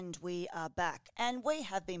And we are back. And we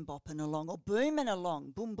have been bopping along or booming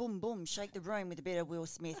along. Boom, boom, boom. Shake the room with a bit of Will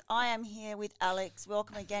Smith. I am here with Alex.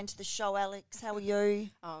 Welcome again to the show, Alex. How are you?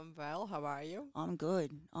 I'm well. How are you? I'm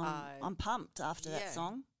good. I'm pumped after that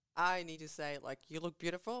song. I need to say, you look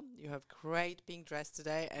beautiful. You have great pink dress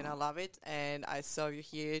today, and I love it. And I saw you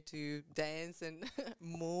here to dance and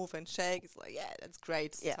move and shake. It's that's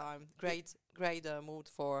great time. Great mood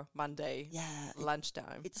for Monday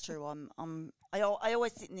lunchtime. It's true. I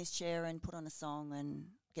always sit in this chair and put on a song and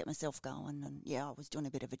get myself going. And, I was doing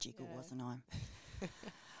a bit of a jiggle, wasn't I?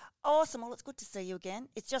 Awesome. Well, it's good to see you again.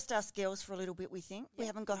 It's just us girls for a little bit, we think. Yeah. We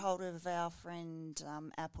haven't got hold of our friend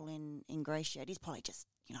Apple in Grace yet. He's probably just,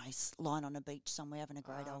 he's lying on a beach somewhere having a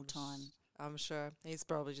great old time. I'm sure. He's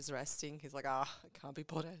probably just resting. He's like, I can't be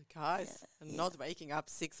bothered, guys. I'm not waking up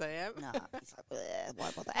 6 a.m. No, he's like, why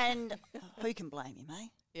bother? And who can blame him, eh?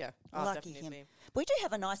 Yeah, lucky definitely. Him. But we do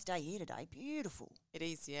have a nice day here today. Beautiful. It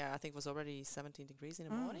is, I think it was already 17 degrees in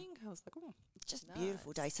the morning. I was like, it's just a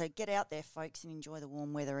beautiful day. So get out there, folks, and enjoy the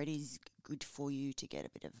warm weather. It is good for you to get a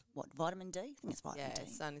bit of, vitamin D? I think it's vitamin D. Yeah,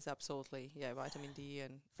 sun is absolutely, vitamin D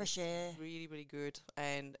and fresh air. Really, really good.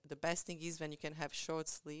 And the best thing is when you can have short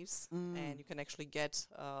sleeves and you can actually get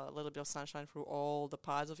a little bit of sunshine through all the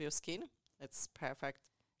parts of your skin. It's perfect.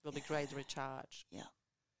 It will be great recharge. Yeah.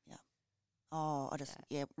 Oh,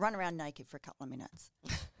 run around naked for a couple of minutes.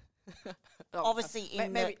 Obviously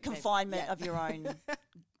in the confinement of your own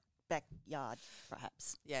backyard,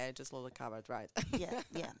 perhaps. Yeah, just a little covered, right? Yeah.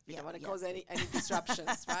 You don't want to cause any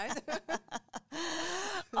disruptions, right?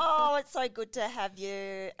 Oh, it's so good to have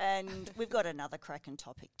you. And we've got another cracking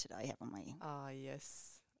topic today, haven't we?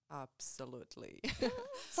 Yes, absolutely.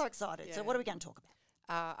 So excited. Yeah. So what are we going to talk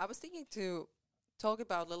about? I was thinking to talk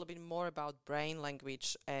about a little bit more about brain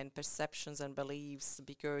language and perceptions and beliefs,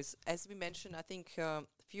 because as we mentioned, I think a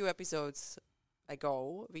few episodes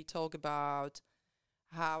ago, we talked about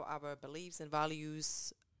how our beliefs and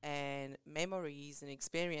values and memories and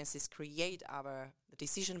experiences create our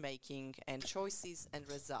decision making and choices and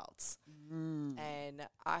results. And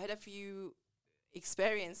I had a few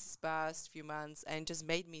experiences past few months and just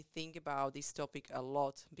made me think about this topic a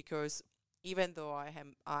lot, because even though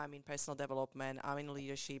I'm in personal development, I'm in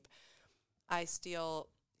leadership, I still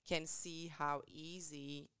can see how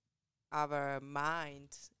easy our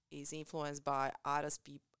mind is influenced by other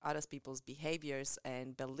people's behaviors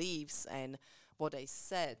and beliefs and what they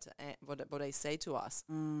said and what they say to us.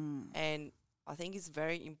 And I think it's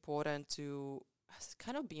very important to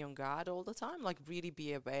kind of be on guard all the time, really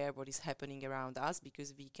be aware of what is happening around us,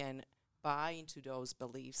 because we can buy into those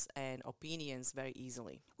beliefs and opinions very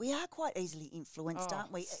easily. We are quite easily influenced,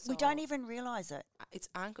 aren't we? We don't even realise it. It's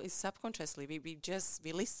subconsciously. We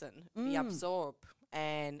listen, we absorb,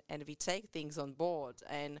 and we take things on board.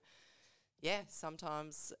 And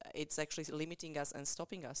sometimes it's actually limiting us and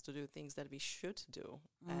stopping us to do things that we should do.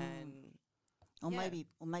 Or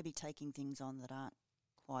maybe taking things on that aren't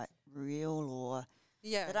quite real or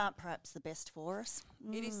that aren't perhaps the best for us.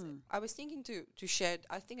 It is. I was thinking to share.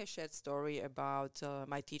 I think I shared a story about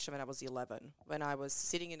my teacher when I was 11, when I was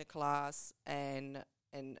sitting in a class and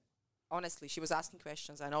honestly, she was asking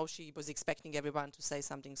questions. I know she was expecting everyone to say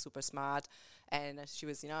something super smart, and she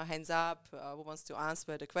was, hands up, who wants to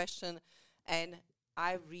answer the question, and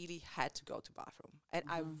I really had to go to bathroom, and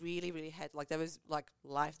I really, really had, that was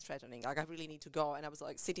life-threatening. I really need to go, and I was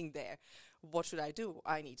sitting there. What should I do?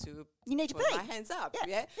 I need to put my hands up,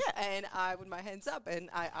 yeah. And I put my hands up, and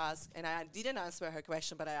I asked, and I didn't answer her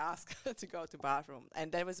question, but I asked her to go to bathroom.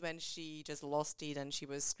 And that was when she just lost it, and she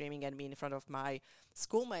was screaming at me in front of my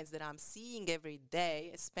schoolmates that I'm seeing every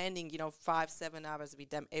day, spending 5-7 hours with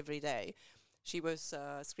them every day. She was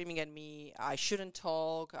screaming at me, I shouldn't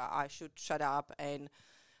talk, I should shut up, and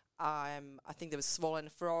I think there was swollen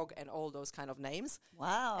frog and all those kind of names.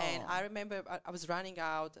 Wow. And I remember I was running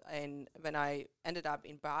out, and when I ended up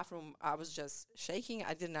in bathroom, I was just shaking.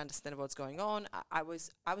 I didn't understand what's going on. I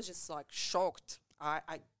was just shocked. I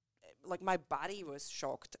my body was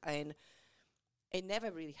shocked, and it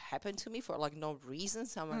never really happened to me for no reason.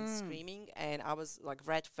 Someone screaming, and I was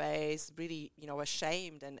red faced, really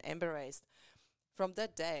ashamed and embarrassed. From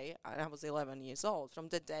that day, and I was 11 years old. From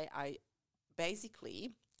that day, I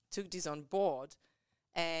basically took this on board,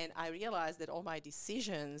 and I realized that all my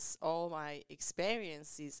decisions, all my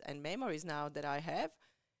experiences and memories now that I have,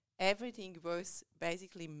 everything was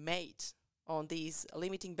basically made on this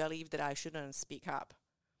limiting belief that I shouldn't speak up,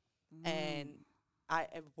 and I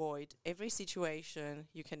avoid every situation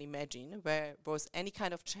you can imagine where was any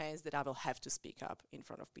kind of chance that I will have to speak up in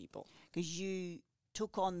front of people. Because you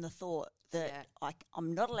took on the thought that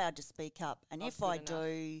I'm not allowed to speak up, and Not if I good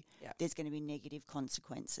do, Yeah. there's going to be negative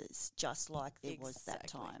consequences, just like there was that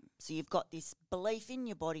Exactly. time. So you've got this belief in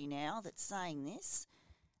your body now that's saying this,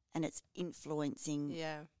 and it's influencing.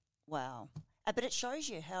 Yeah. Wow. But it shows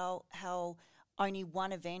you how only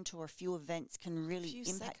one event or a few events can really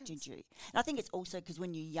Few impact seconds. you. And I think it's also because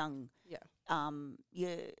when you're young, Yeah.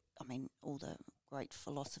 all the great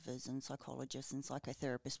philosophers and psychologists and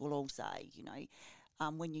psychotherapists will all say,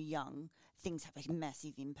 when you're young, things have a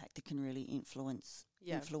massive impact that can really influence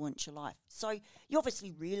your life. So you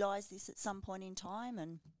obviously realise this at some point in time,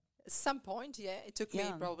 and At some point, it took me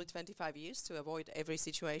Yeah. probably 25 years to avoid every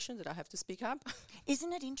situation that I have to speak up.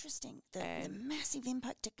 isn't it interesting the And massive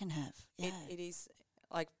impact it can have? Yeah. It is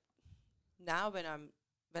like now when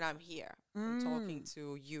I'm here and talking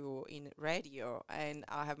to you in radio and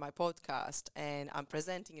I have my podcast and I'm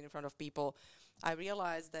presenting in front of people, I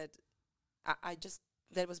realized that I just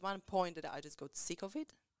there was one point that I just got sick of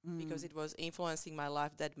it because it was influencing my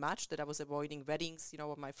life that much that I was avoiding weddings,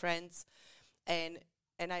 with my friends, and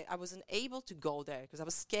I wasn't able to go there because I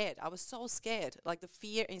was scared. I was so scared. Like the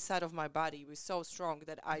fear inside of my body was so strong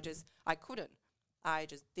that I couldn't. I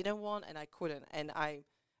just didn't want and I couldn't. And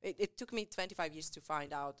it took me 25 years to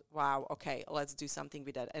find out, wow, okay, let's do something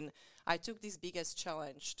with that. And I took this biggest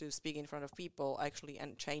challenge to speak in front of people actually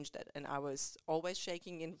and changed it. And I was always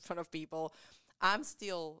shaking in front of people. I'm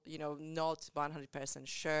still, not 100%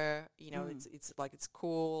 sure, it's like it's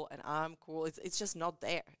cool and I'm cool. It's just not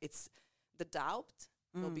there. It's the doubt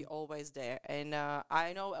will be always there. And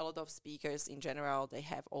I know a lot of speakers in general, they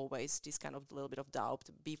have always this kind of little bit of doubt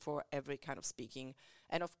before every kind of speaking.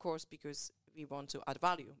 And of course, because we want to add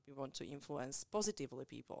value, we want to influence positively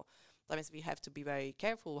people. That means we have to be very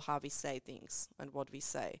careful how we say things and what we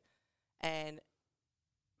say.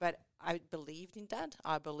 But I believed in that.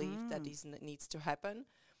 I believed that this needs to happen.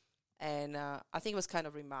 And I think it was kind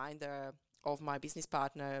of a reminder of my business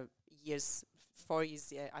partner 4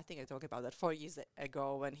 years, I think I talked about that 4 years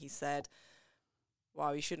ago when he said,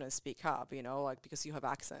 wow, you shouldn't speak up, because you have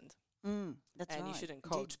accent. That's And right. you shouldn't You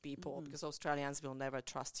coach did. people because Australians will never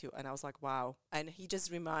trust you. And I was like, wow. And he just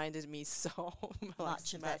reminded me so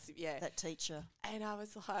Much of massive. that teacher. And I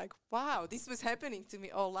was like, wow, this was happening to me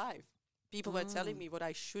all life. People were telling me what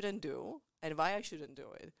I shouldn't do and why I shouldn't do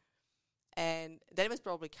it. And that was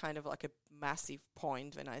probably kind of like a massive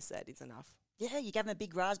point when I said it's enough. Yeah, you gave him a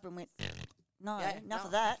big raspberry and went, no, Yeah, enough no.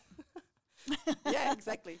 of that. Yeah,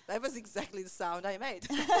 exactly. That was exactly the sound I made.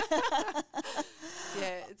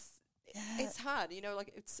 Yeah, it's hard,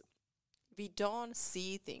 we don't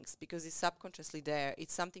see things because it's subconsciously there.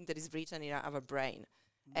 It's something that is written in our brain.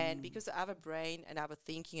 And because our brain and our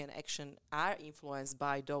thinking and action are influenced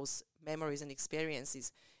by those memories and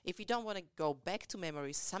experiences, if we don't want to go back to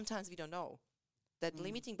memories, sometimes we don't know. That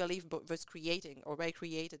limiting belief was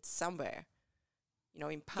created somewhere,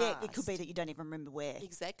 in past. Yeah, it could be that you don't even remember where.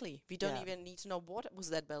 Exactly. We don't Yeah. even need to know what was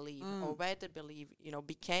that belief or where that belief,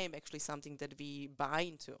 became actually something that we buy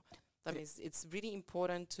into. That means it's really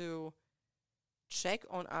important to check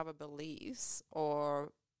on our beliefs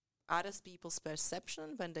or other people's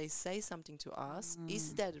perception when they say something to us.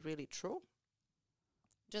 Is that really true?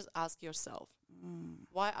 Just ask yourself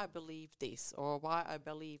why I believe this, or why I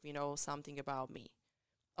believe, something about me,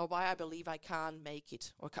 or why I believe I can't make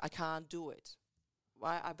it, or I can't do it.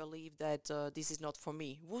 Why I believe that this is not for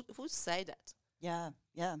me. Who say that? Yeah.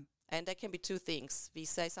 And that can be two things. We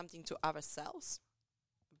say something to ourselves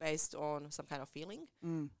based on some kind of feeling,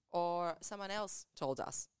 or someone else told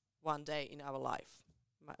us one day in our life,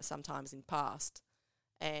 sometimes in past.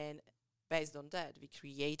 And based on that, we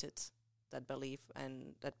created that belief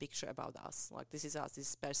and that picture about us. Like, this is us,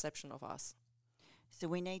 this perception of us. So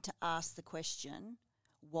we need to ask the question,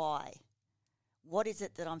 why? What is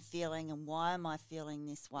it that I'm feeling and why am I feeling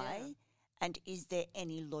this way? Yeah. And is there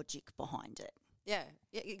any logic behind it? Yeah,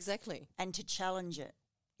 exactly. And to challenge it,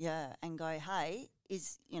 and go, hey,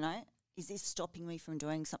 is this stopping me from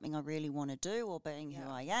doing something I really want to do or being who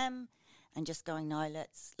I am? And just going, no,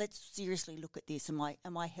 let's seriously look at this.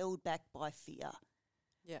 Am I held back by fear?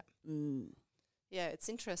 Yeah. Mm. Yeah, it's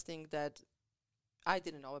interesting that I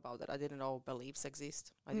didn't know about that. I didn't know beliefs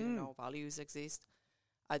exist. I didn't know values exist.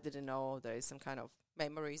 I didn't know there is some kind of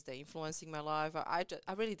memories that are influencing my life. I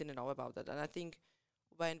really didn't know about that. And I think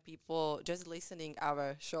when people just listening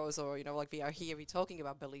our shows or, we are here, we're talking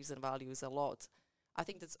about beliefs and values a lot. I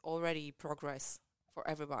think that's already progress for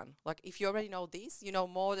everyone. Like, if you already know this, you know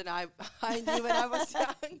more than I knew when I was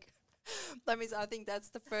young. That means I think that's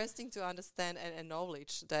the first thing to understand and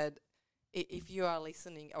acknowledge that if you are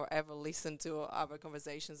listening or ever listen to our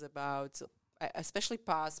conversations about especially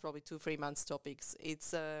past probably 2-3 months topics,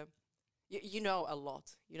 it's you know a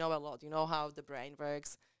lot. You know a lot. You know how the brain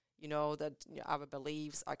works. You know that our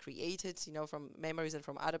beliefs are created, from memories and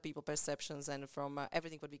from other people's perceptions and from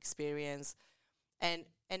everything what we experience. And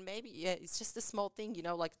maybe, it's just a small thing,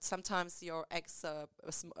 like sometimes your ex,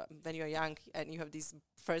 when you're young and you have this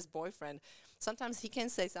first boyfriend, sometimes he can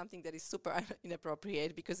say something that is super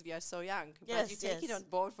inappropriate because we are so young. Yes, but you take it on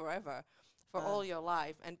board forever, for all your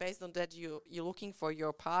life. And based on that, you're looking for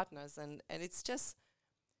your partners. And it's just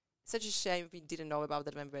such a shame we didn't know about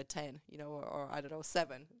that when we were 10, or I don't know,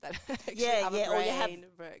 7. That actually our brain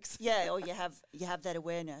works. Yeah, or you have that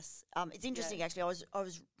awareness. It's interesting, actually. I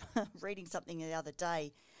was reading something the other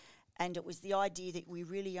day, and it was the idea that we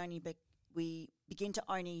really only we begin to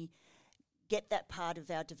only get that part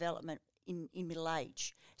of our development in middle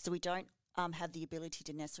age. So we don't have the ability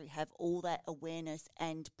to necessarily have all that awareness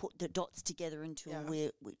and put the dots together until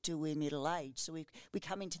we're middle age. So we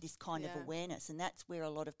come into this kind of awareness, and that's where a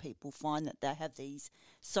lot of people find that they have these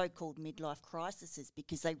so-called midlife crises,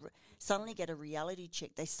 because they suddenly get a reality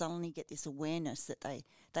check. They suddenly get this awareness that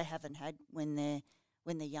they haven't had when they're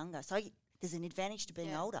younger. So there's an advantage to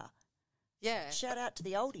being older. Yeah. Shout out to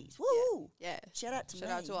the oldies. Woo! Yeah. Shout out to me. Shout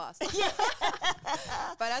out to us.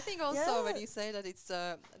 But I think also when you say that it's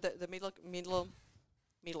the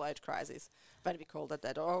middle age crisis, when we call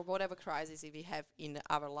that, or whatever crisis we have in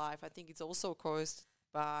our life, I think it's also caused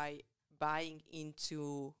by buying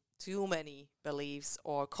into too many beliefs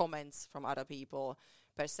or comments from other people,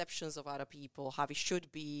 perceptions of other people, how we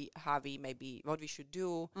should be, what we should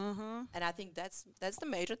do. Mm-hmm. And I think that's the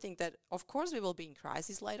major thing, that of course we will be in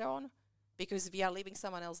crisis later on, because we are living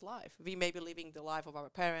someone else's life. We may be living the life of our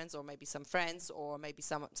parents, or maybe some friends, or maybe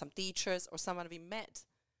some teachers, or someone we met.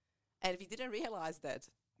 And we didn't realize that.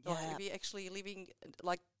 Yeah. We actually living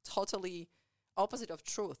like totally opposite of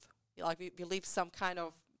truth. Like we live some kind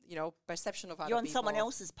of, perception of other people. You're on someone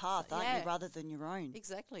else's path, aren't you, rather than your own?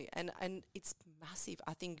 Exactly. And it's massive.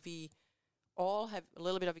 I think we all have a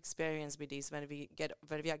little bit of experience with this when we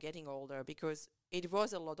are getting older, because it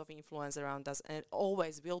was a lot of influence around us, and it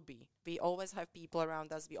always will be. We always have people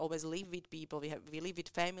around us. We always live with people. We live with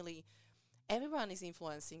family. Everyone is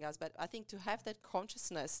influencing us. But I think to have that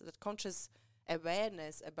consciousness, that conscious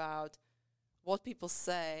awareness about what people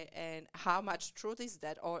say and how much truth is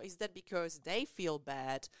that, or is that because they feel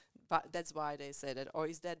bad, but that's why they say that, or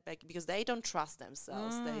is that because they don't trust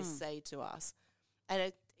themselves, they say to us.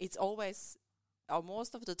 And it's always, or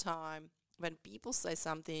most of the time, when people say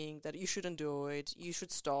something that you shouldn't do it, you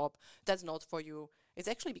should stop, that's not for you, it's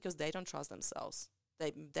actually because they don't trust themselves.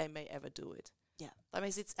 They may ever do it. Yeah. That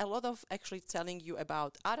means it's a lot of actually telling you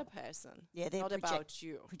about other person, not about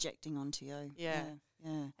you. Projecting onto you. Yeah.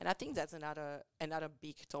 Yeah. And I think that's another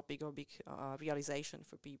big topic, or big realization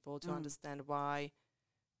for people to understand why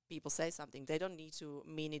people say something. They don't need to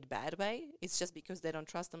mean it bad way. It's just because they don't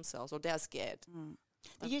trust themselves, or they're scared.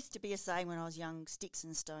 There used to be a saying when I was young: sticks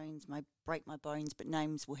and stones may break my bones, but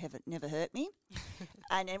names will never hurt me.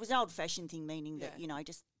 And it was an old-fashioned thing, meaning that,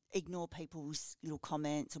 just ignore people's little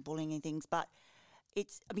comments or bullying and things. But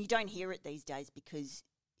you don't hear it these days because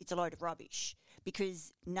it's a load of rubbish.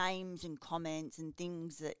 Because names and comments and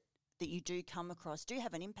things that you do come across do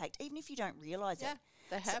have an impact, even if you don't realise it. Yeah,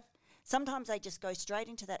 they have. Sometimes they just go straight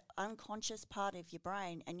into that unconscious part of your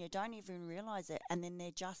brain, and you don't even realise it, and then they're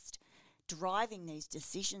just driving these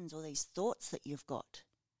decisions or these thoughts that you've got.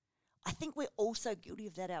 I think we're also guilty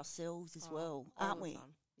of that ourselves as well, aren't we?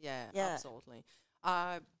 Yeah, absolutely.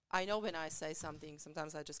 I know when I say something,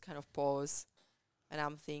 sometimes I just kind of pause and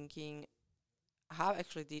I'm thinking, how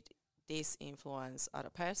actually did this influence other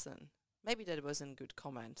person? Maybe that wasn't a good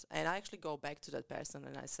comment. And I actually go back to that person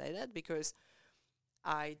and I say that because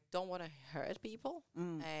I don't want to hurt people.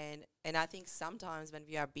 And I think sometimes when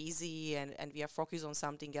we are busy and we are focused on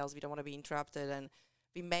something else, we don't want to be interrupted, and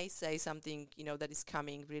we may say something, that is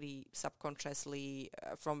coming really subconsciously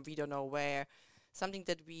from we don't know where, something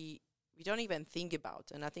that we don't even think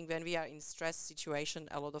about. And I think when we are in stress situation,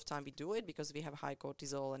 a lot of time we do it because we have high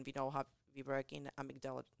cortisol and we know how we work in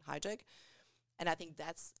amygdala hijack. And I think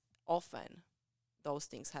that's often those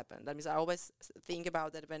things happen. That means I always think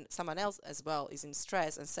about that when someone else as well is in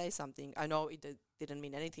stress and say something, I know it didn't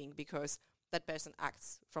mean anything because that person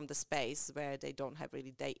acts from the space where they don't have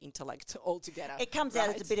really their intellect altogether. It comes out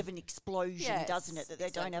as a bit of an explosion, doesn't it, that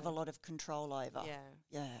they don't have a lot of control over.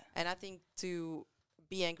 Yeah. And I think to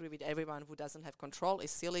be angry with everyone who doesn't have control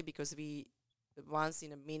is silly, because we once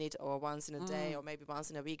in a minute or once in a day or maybe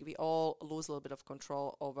once in a week, we all lose a little bit of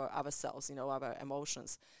control over ourselves, our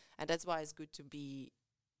emotions. And that's why it's good to be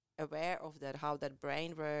aware of that, how that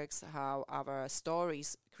brain works, how our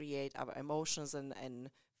stories create our emotions and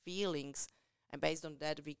feelings. And based on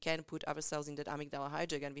that, we can put ourselves in that amygdala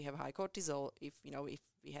hijack, and we have high cortisol if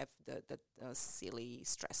we have that silly,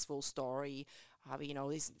 stressful story. How we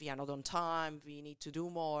are not on time. We need to do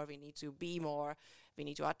more. We need to be more. We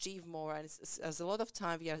need to achieve more. And it's a lot of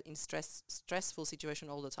time we are in stressful situation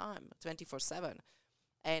all the time, 24/7.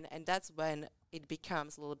 And that's when it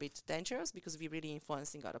becomes a little bit dangerous, because we're really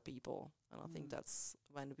influencing other people. And I think that's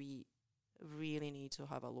when we really need to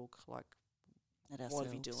have a look, like, what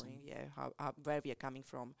we're doing, how where we are coming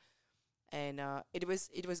from. And it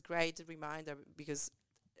was great reminder, because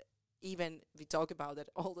even we talk about it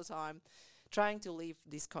all the time, trying to live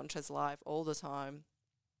this conscious life all the time.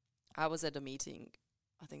 I was at a meeting,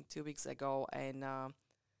 I think 2 weeks ago, and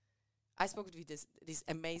I spoke with this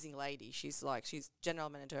amazing lady. She's general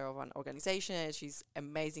manager of an organization. She's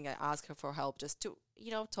amazing. I asked her for help just to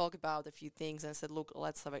talk about a few things, and I said, look,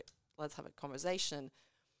 let's have a conversation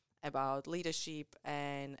about leadership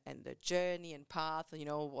and the journey and path,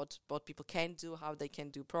 what people can do, how they can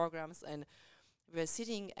do programs. And we were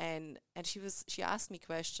sitting, and she asked me a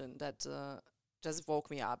question that just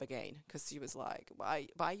woke me up again, because she was like,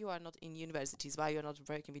 why you are not in universities, why you are not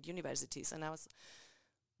working with universities? And I was,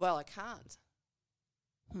 well, I can't.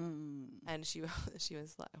 And she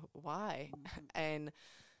was like, why? And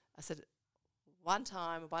I said, one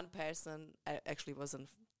time, one person, actually wasn't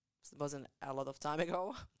a lot of time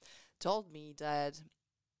ago, told me that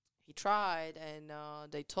he tried, and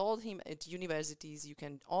they told him at universities you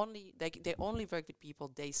can they only work with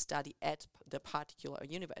people they study at the particular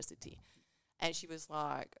university. And she was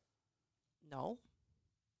like, no,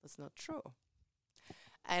 that's not true.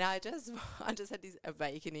 And I just had this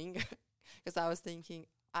awakening, because I was thinking,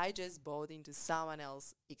 I just bought into someone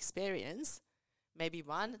else's experience, maybe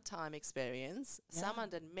one-time experience,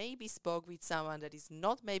 someone that maybe spoke with someone that is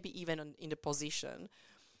not maybe even in the position.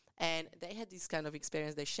 And they had this kind of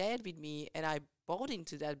experience they shared with me, and I bought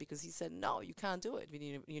into that, because he said, no, you can't do it with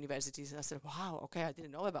universities. And I said, wow, okay, I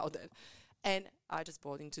didn't know about that. And I just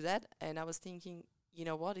bought into that, and I was thinking, you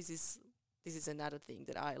know what, this is another thing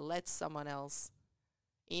that I let someone else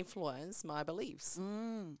influence my beliefs.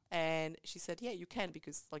 And she said, yeah, you can,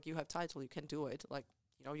 because like you have title, you can do it, like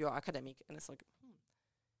you're academic. And it's like,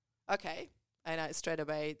 okay. And I straight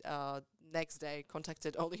away next day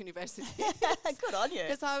contacted all the universities. Good on you.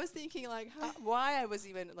 Because I was thinking like why I was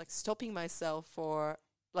even like stopping myself for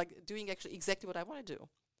like doing actually exactly what I want to do.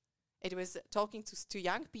 It was talking to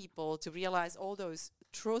young people to realize all those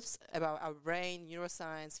truths about our brain,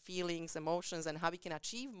 neuroscience, feelings, emotions, and how we can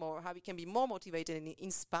achieve more, how we can be more motivated and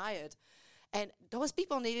inspired. And those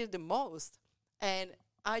people needed it the most. And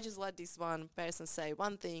I just let this one person say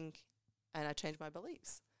one thing, and I changed my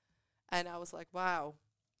beliefs. And I was like, wow,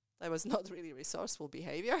 that was not really resourceful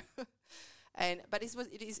behavior. But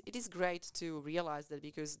it is great to realize that,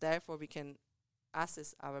 because therefore we can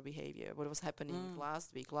assess our behavior, what was happening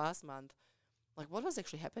last week, last month, like what was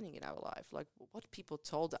actually happening in our life, like what people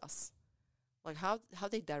told us, like how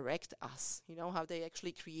they direct us, how they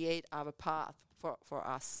actually create our path for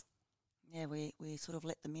us. Yeah, we sort of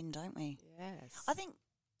let them in, don't we? Yes. I think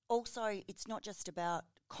also it's not just about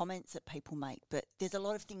comments that people make, but there's a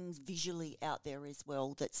lot of things visually out there as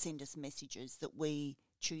well that send us messages that we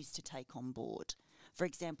choose to take on board. For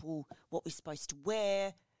example, what we're supposed to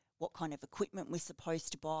wear, what kind of equipment we're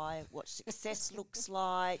supposed to buy, what success looks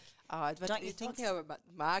like. Don't you think so? About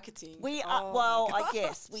marketing? We are, well, I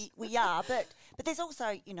guess we are, but there's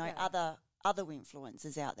also other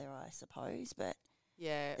influences out there, I suppose. But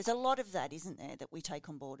yeah, there's a lot of that, isn't there, that we take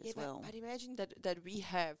on board as well. But imagine that we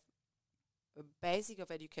have a basic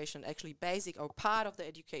of education. Actually, basic or part of the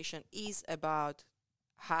education is about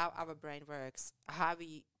how our brain works, how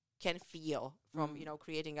we can feel from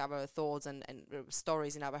creating our thoughts and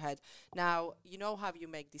stories in our head. Now how you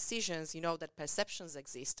make decisions, that perceptions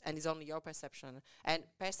exist, and it's only your perception, and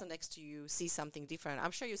person next to you sees something different.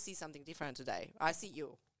 I'm sure you see something different today. I see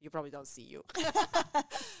you probably don't see you.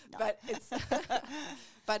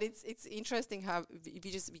 But it's interesting how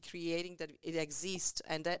we just be creating that it exists,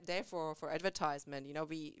 and that therefore for advertisement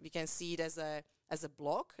we can see it as a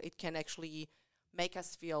block. It can actually make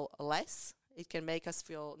us feel less. It can make us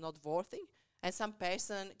feel not worthy. And some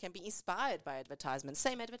person can be inspired by advertisement,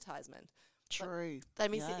 same advertisement. True. But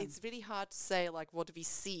that means it's really hard to say like what we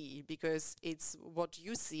see, because it's what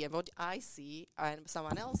you see and what I see and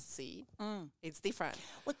someone else see. It's different.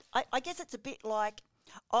 Well, I guess it's a bit like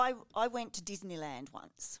I went to Disneyland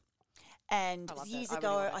once, and years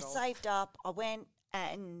ago I saved up, I went,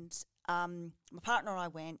 and my partner and I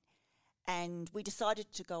went, and we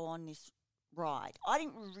decided to go on this ride. I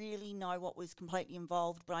didn't really know what was completely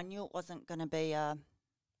involved, but I knew it wasn't going to be a,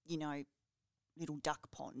 you know, little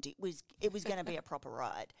duck pond. It was going to be a proper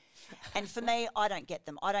ride. And for me, I don't get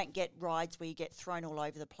them. I don't get rides where you get thrown all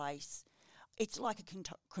over the place. It's like a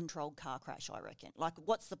controlled car crash, I reckon. Like,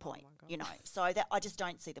 what's the point? You know, so that I just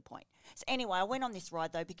don't see the point. So anyway, I went on this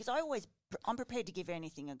ride though because I'm prepared to give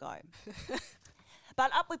anything a go.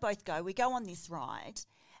 But up we both go. We go on this ride.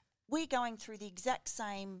 We're going through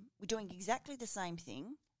we're doing exactly the same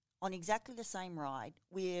thing on exactly the same ride.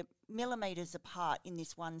 We're millimetres apart in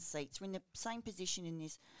this one seat. So we're in the same position in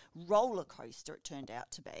this roller coaster, it turned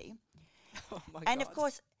out to be. Oh my God. And of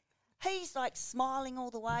course, he's like smiling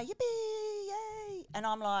all the way, yippee, yay. And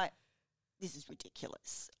I'm like, this is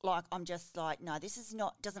ridiculous. Like, I'm just like, no, this is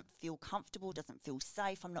doesn't feel comfortable, doesn't feel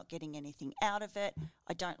safe. I'm not getting anything out of it.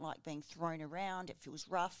 I don't like being thrown around. It feels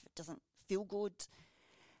rough. It doesn't feel good.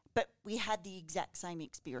 But we had the exact same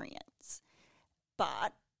experience.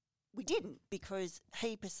 But we didn't, because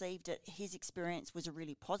he perceived it, his experience was a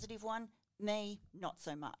really positive one. Me, not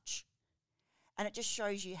so much. And it just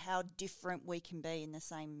shows you how different we can be in the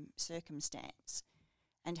same circumstance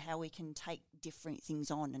and how we can take different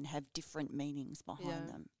things on and have different meanings behind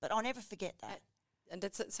them. But I'll never forget that. And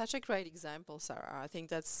that's such a great example, Sarah. I think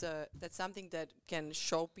that's something that can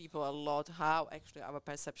show people a lot how actually our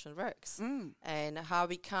perception works and how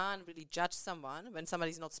we can't really judge someone when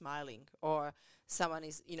somebody's not smiling or someone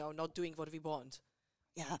is, not doing what we want.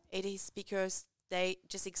 Yeah. It is because they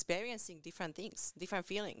just experiencing different things, different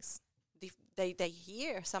feelings. They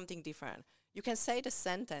hear something different. You can say the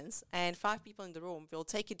sentence and 5 people in the room will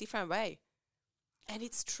take it different way. And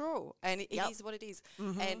it's true. And it is what it is.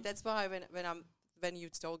 Mm-hmm. And that's why when you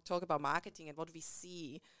talk about marketing and what we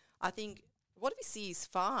see, I think what we see is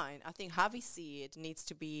fine. I think how we see it needs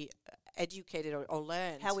to be educated or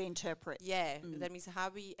learned. How we interpret. Yeah. That means how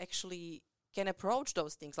we actually can approach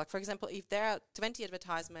those things. Like, for example, if there are 20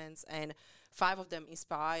 advertisements and 5 of them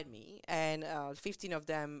inspired me and 15 of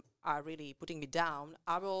them are really putting me down,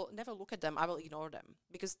 I will never look at them. I will ignore them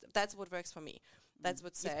because that's what works for me. That's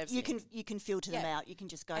what serves you can filter them out. You can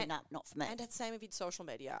just go, nah, not for me. And that's same with social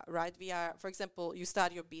media, right? We are, for example, you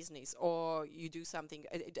start your business or you do something.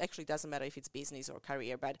 It actually doesn't matter if it's business or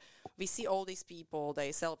career, but we see all these people,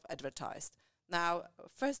 they self-advertised. Now,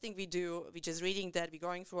 first thing we do, we're just reading that, we're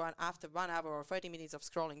going through, and after 1 hour or 30 minutes of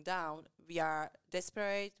scrolling down, we are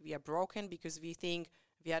desperate, we are broken because we think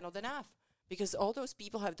we are not enough. Because all those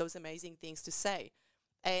people have those amazing things to say.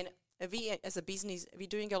 And we, as a business, we're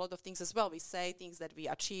doing a lot of things as well. We say things that we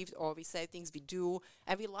achieved or we say things we do.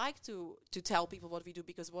 And we like to tell people what we do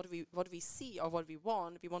because what we see or what we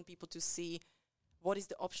want people to see what is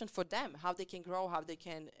the option for them, how they can grow, how they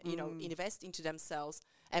can, invest into themselves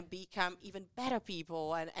and become even better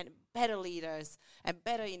people and better leaders and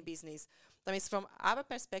better in business. That means from our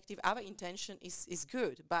perspective, our intention is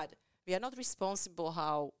good, but we are not responsible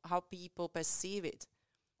how people perceive it.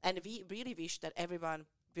 And we really wish that everyone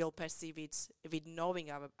will perceive it with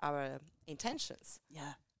knowing our intentions.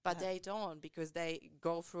 Yeah. But they don't because they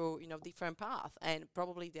go through, different path and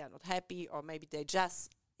probably they are not happy or maybe they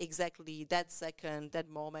just exactly that second, that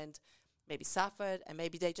moment, maybe suffered, and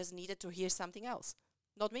maybe they just needed to hear something else.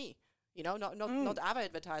 Not me, not our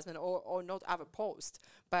advertisement or not our post.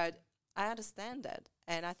 But I understand that,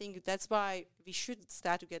 and I think that's why we should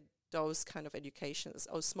start to get those kind of educations,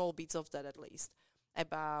 or small bits of that at least,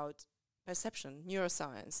 about perception,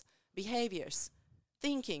 neuroscience, behaviors,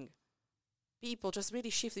 thinking. People just really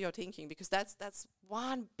shift your thinking because that's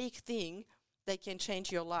one big thing that can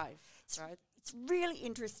change your life, right? It's really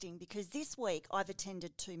interesting because this week I've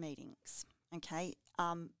attended 2 meetings, okay,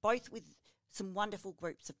 both with some wonderful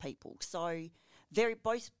groups of people. So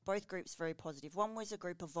both groups very positive. One was a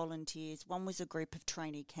group of volunteers, one was a group of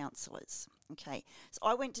trainee counsellors, okay. So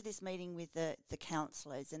I went to this meeting with the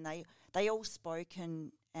counsellors and they all spoke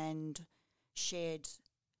and shared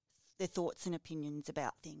their thoughts and opinions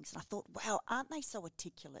about things. And I thought, wow, aren't they so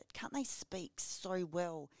articulate? Can't they speak so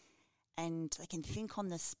well? And they can think on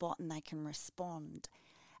the spot and they can respond.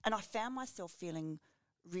 And I found myself feeling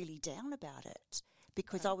really down about it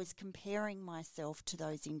because I was comparing myself to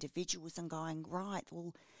those individuals and going, right,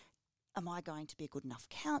 well, am I going to be a good enough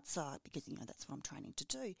counsellor? Because, that's what I'm training to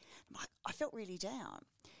do. I felt really down.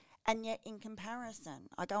 And yet in comparison,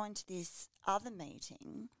 I go into this other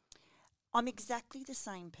meeting, I'm exactly the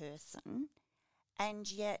same person,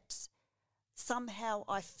 and yet somehow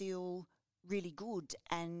I feel really good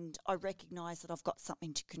and I recognise that I've got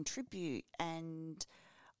something to contribute and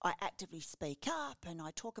I actively speak up and I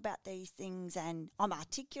talk about these things and I'm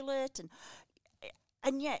articulate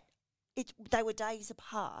and yet they were days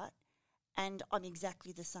apart and I'm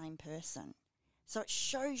exactly the same person. So it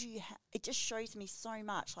shows you, it just shows me so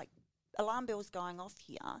much, like alarm bells going off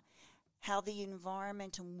here, how the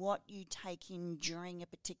environment and what you take in during a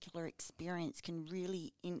particular experience can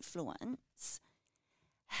really influence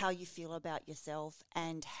how you feel about yourself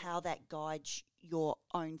and how that guides your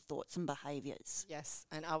own thoughts and behaviours. Yes,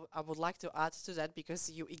 and I would like to add to that because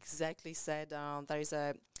you exactly said there is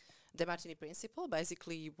a DeMartini principle.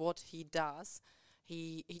 Basically, what he does,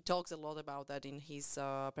 he talks a lot about that in his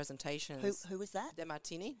presentations. Who was that?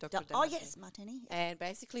 DeMartini, Dr. DeMartini. Oh, yes, Martini. Yeah. And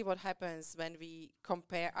basically what happens when we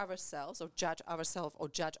compare ourselves or judge ourselves or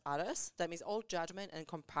judge others, that means all judgment and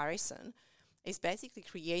comparison is basically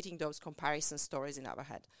creating those comparison stories in our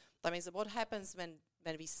head. That means what happens when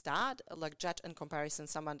we start like judge and comparison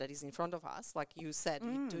someone that is in front of us, like you said,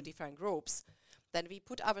 with two different groups, then we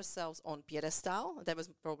put ourselves on pedestal. That was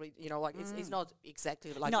probably, like it's not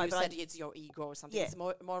exactly like you said, it's your ego or something. Yeah. It's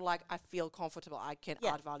more like I feel comfortable, I can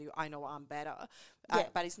add value, I know I'm better.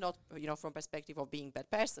 But it's not, from perspective of being bad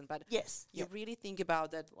person. But you really think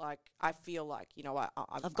about that, like I feel like,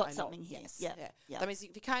 I've got something here. Yes. Yeah. That means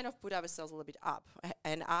we kind of put ourselves a little bit up.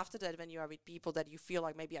 And after that, when you are with people that you feel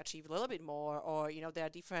like maybe achieve a little bit more or, they are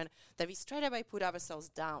different, then we straight away put ourselves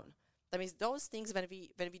down. That means those things when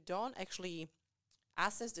we don't actually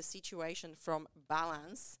assess the situation from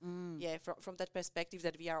balance, from that perspective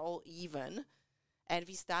that we are all even, and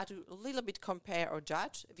we start to a little bit compare or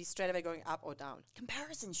judge, we straight away going up or down.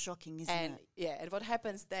 Comparison's shocking, isn't it? Yeah, and what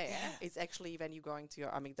happens there is actually when you go into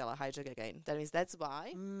your amygdala hijack again. That means that's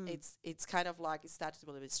why it's kind of like it started to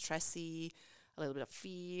be a little bit stressy, a little bit of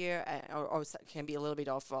fear, or can be a little bit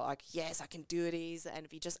of like, yes, I can do this, and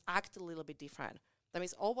we just act a little bit different. That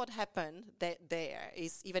means all what happened there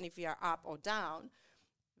is even if we are up or down,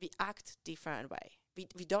 we act different way.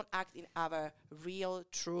 We don't act in our real,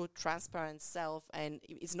 true, transparent self, and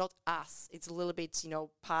it's not us. It's a little bit,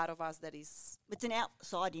 part of us that is... It's an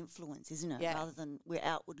outside influence, isn't it? Rather than we're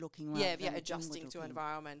outward looking. Yeah, we are adjusting to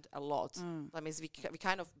environment a lot. That means we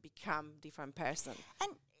kind of become different person.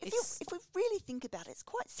 And if we really think about it, it's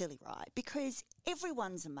quite silly, right? Because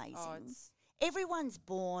everyone's amazing. Everyone's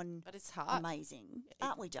born but it's hard. Amazing,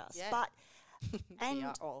 aren't we just? Yeah. But and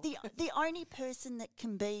the only person that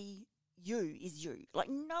can be you is you. Like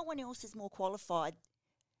no one else is more qualified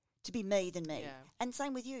to be me than me. Yeah. And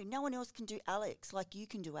same with you. No one else can do Alex like you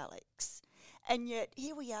can do Alex. And yet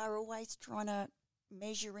here we are always trying to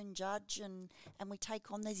measure and judge and we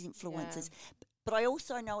take on these influences. Yeah. But I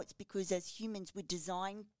also know it's because as humans we're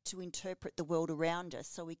designed to interpret the world around us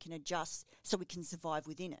so we can adjust, so we can survive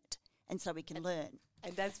within it and so we can learn.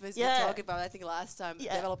 And that's what we talked about, I think, last time,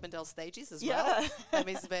 developmental stages as well. That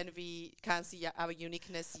means when we can't see our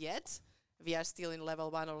uniqueness yet, we are still in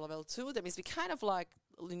level 1 or level 2. That means we kind of like,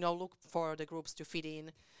 look for the groups to fit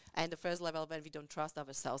in. And the first level, when we don't trust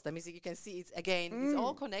ourselves. That means you can see it's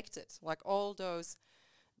all connected. Like all those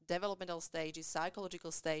developmental stages,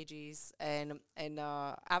 psychological stages, and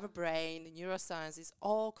our brain, neuroscience is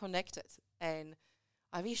all connected. And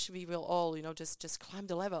I wish we will all, just climb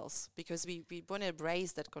the levels because we want to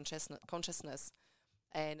embrace that consciousness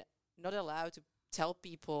and not allow to tell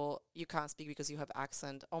people you can't speak because you have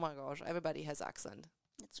accent. Oh my gosh, everybody has accent.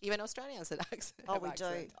 Even Australians have accent. Oh, we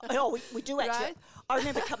do. Oh, we do actually. Right? I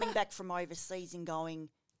remember coming back from overseas and going,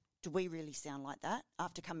 do we really sound like that?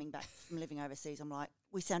 After coming back from living overseas, I'm like,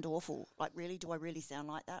 we sound awful. Like, really? Do I really sound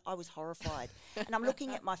like that? I was horrified. And I'm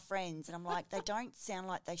looking at my friends and I'm like, they don't sound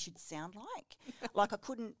like they should sound like. Like, I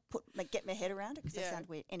couldn't get my head around it because they sound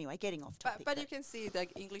weird. Anyway, getting off topic. But you can see that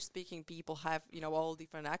English-speaking people have, all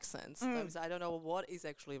different accents. I don't know what is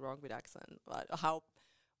actually wrong with accent, but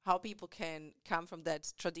how people can come from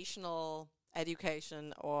that traditional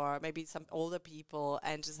education or maybe some older people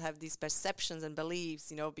and just have these perceptions and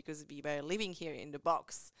beliefs, because we were living here in the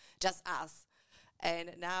box, just us.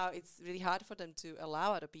 And now it's really hard for them to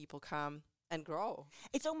allow other people come and grow.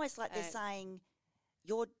 It's almost like they're saying,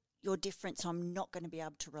 you're different, so I'm not going to be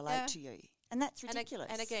able to relate to you. And that's ridiculous.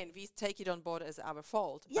 And again, we take it on board as our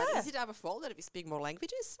fault. Yeah. But is it our fault that we speak more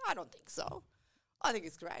languages? I don't think so. I think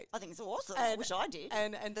it's great. I think it's awesome. I wish I did.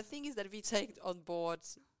 And the thing is that we take on board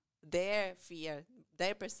their fear,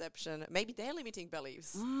 their perception, maybe their limiting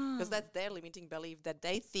beliefs, because that's their limiting belief that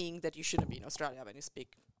they think that you shouldn't be in Australia when you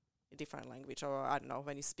speak a different language, or I don't know,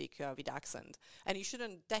 when you speak with accent, and you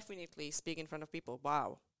shouldn't definitely speak in front of people.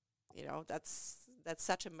 Wow, that's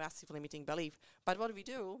such a massive limiting belief. But what we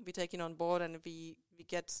do, we take it on board and we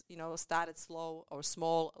get started slow or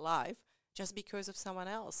small life just because of someone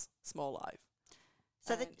else small life.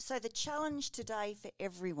 So the challenge today for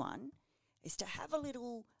everyone is to have a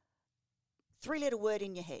little 3-letter word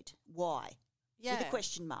in your head. Why? Yeah. with a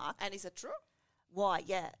question mark. And is it true? Why?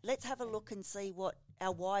 Yeah. Let's have a look and see what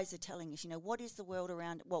our whys are telling us. You know, what is the world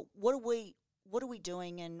around? Well, what are we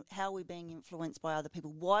doing, and how are we being influenced by other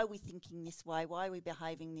people? Why are we thinking this way? Why are we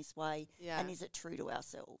behaving this way? Yeah. And is it true to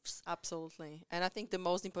ourselves? Absolutely. And I think the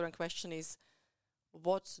most important question is,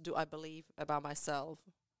 what do I believe about myself?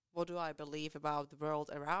 What do I believe about the world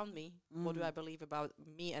around me? What do I believe about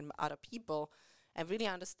me and other people? And really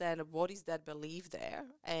understand what is that belief there,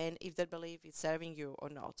 and if that belief is serving you or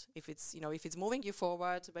not. If it's, if it's moving you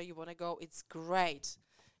forward to where you want to go, it's great.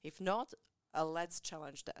 If not, let's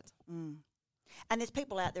challenge that. And there's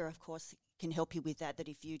people out there, of course, can help you with that. That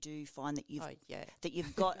if you do find that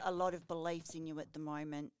you've got a lot of beliefs in you at the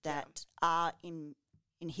moment that are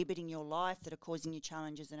inhibiting your life, that are causing you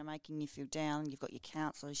challenges and are making you feel down, you've got your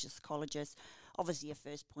counsellors, your psychologists. Obviously, your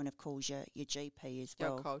first point of call is your GP as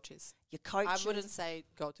well. Your coaches. Your coaches. I wouldn't say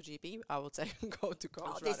go to GP. I would say go to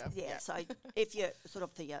coach rather. Yeah, so if you're sort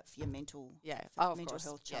of for your mental mental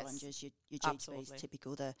health challenges, your GP is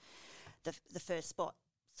typical the first spot.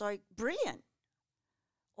 So brilliant.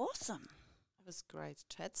 Awesome. That was great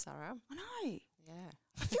chat, Sarah. I know. Yeah.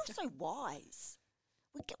 I feel so wise.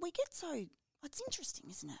 We get so... It's interesting,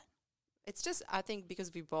 isn't it? It's just, I think,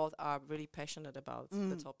 because we both are really passionate about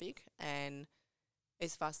the topic, and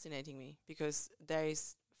it's fascinating me because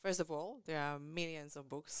first of all, there are millions of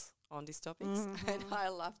books on these topics, and I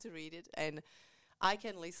love to read it. And I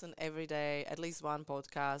can listen every day, at least one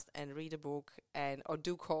podcast, and read a book or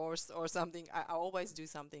do course or something. I always do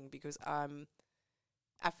something because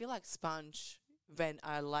I feel like sponge when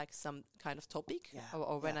I like some kind of topic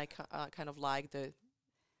or when I kind of like the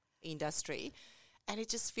industry, and it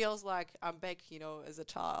just feels like I'm back, as a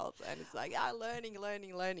child, and it's like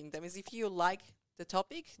learning. That means if you like the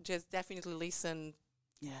topic, just definitely listen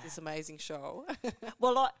to this amazing show.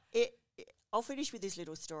 Well, I'll finish with this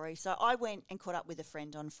little story. So I went and caught up with a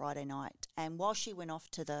friend on Friday night, and while she went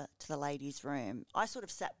off to the ladies' room, I sort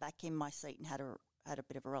of sat back in my seat and had a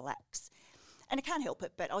bit of a relax. And I can't help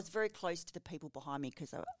it, but I was very close to the people behind me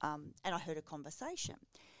because and I heard a conversation.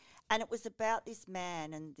 And it was about this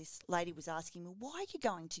man, and this lady was asking me, why are you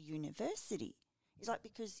going to university? He's like,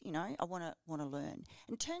 because, I want to learn.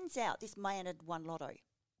 And turns out this man had won lotto.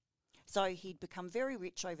 So he'd become very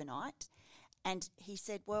rich overnight. And he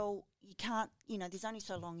said, well, you can't, there's only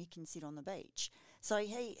so long you can sit on the beach. So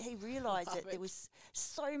he realised that there was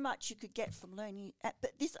so much you could get from learning.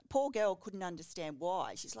 But this poor girl couldn't understand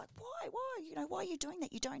why. She's like, why? Why are you doing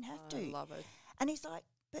that? You don't have to. I love it. And he's like,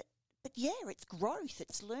 But yeah, it's growth,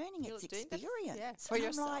 it's learning, it's experience. For and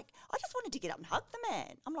yourself. I'm like, I just wanted to get up and hug the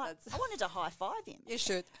man. I'm like, I wanted to high five him. You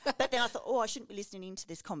should. But then I thought, I shouldn't be listening into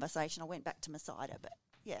this conversation. I went back to my cider, but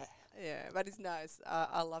yeah. Yeah, but it's nice.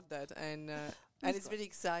 I love that. And it's really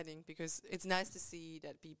exciting because it's nice to see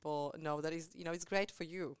that people know that it's great for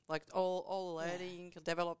you. Like all learning,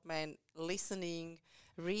 development, listening,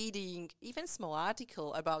 reading, even small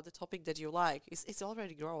article about the topic that you like. It's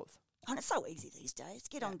already growth. And it's so easy these days.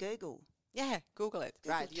 Get on Google. Yeah, Google it.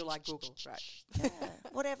 Right, you like Google, right?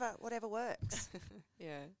 Yeah, whatever works.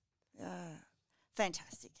 Yeah.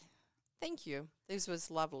 Fantastic. Thank you. This was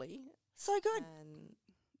lovely. So good. And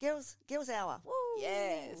Girls hour. Woo.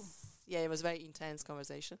 Yes. Yeah, it was a very intense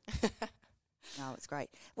conversation. No, it's great.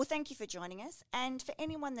 Well, thank you for joining us. And for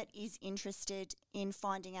anyone that is interested in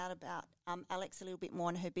finding out about Alex a little bit more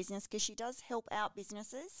on her business, because she does help out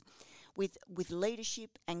businesses with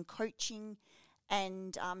leadership and coaching.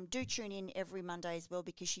 And do tune in every Monday as well,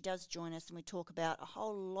 because she does join us and we talk about a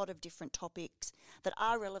whole lot of different topics that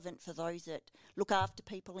are relevant for those that look after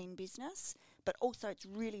people in business, but also it's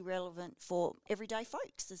really relevant for everyday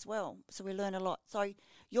folks as well. So we learn a lot. So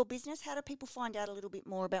your business, how do people find out a little bit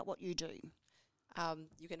more about what you do?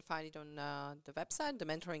 You can find it on the website,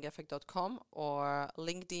 thementoringeffect.com, or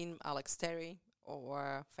LinkedIn, Alex Terry,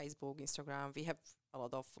 or Facebook, Instagram. We have a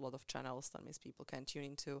lot of channels. That means people can tune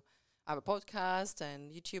into our podcast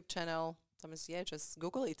and YouTube channel. That means, just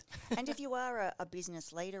Google it. And if you are a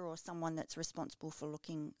business leader or someone that's responsible for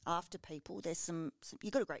looking after people, there's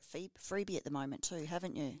you've got a great freebie at the moment too,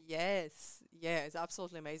 haven't you? Yes. Yeah, it's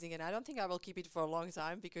absolutely amazing. And I don't think I will keep it for a long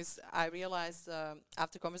time, because I realized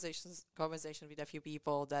after conversation with a few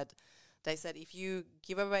people that they said, if you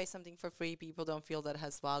give away something for free, people don't feel that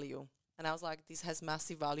has value. And I was like, this has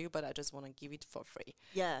massive value, but I just want to give it for free.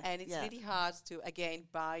 Yeah. And it's really hard to, again,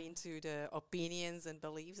 buy into the opinions and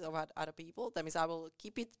beliefs about other people. That means I will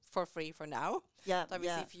keep it for free for now. Yeah. That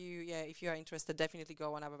means if you are interested, definitely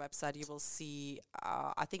go on our website. You will see,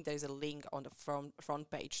 I think there is a link on the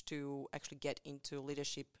front page to actually get into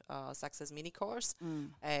Leadership Success mini course.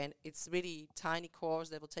 And it's really tiny course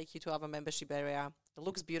that will take you to our membership area. It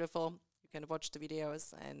looks beautiful. You can watch the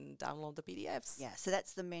videos and download the PDFs. Yeah, so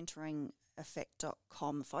that's the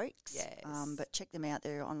mentoringeffect.com, folks. Yes. But check them out.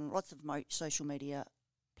 They're on lots of social media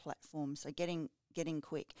platforms, so getting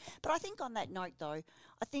quick. But I think on that note, though,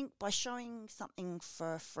 I think by showing something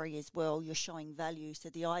for free as well, you're showing value. So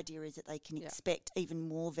the idea is that they can expect even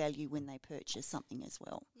more value when they purchase something as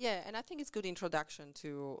well. Yeah, and I think it's good introduction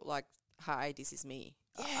to like, hi, this is me.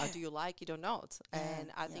 Yeah. Do you like it or not? Yeah,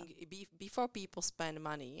 And I think before people spend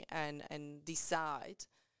money and decide,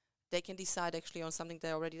 they can decide actually on something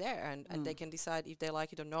they're already there, and they can decide if they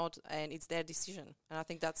like it or not, and it's their decision. And I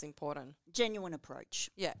think that's important. Genuine approach.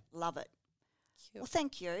 Yeah. Love it. Cute. Well,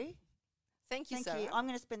 thank you. Thank you, Thank Sarah. you. I'm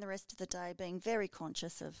going to spend the rest of the day being very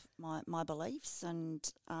conscious of my beliefs and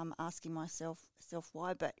asking myself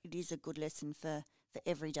why, but it is a good lesson for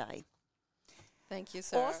every day. Thank you,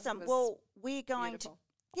 Sarah. Awesome. Well, we're going beautiful.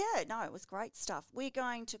 it was great stuff. We're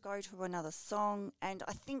going to go to another song, and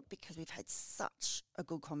I think because we've had such a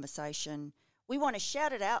good conversation, we want to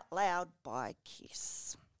shout it out loud by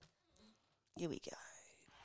Kiss. Here we go.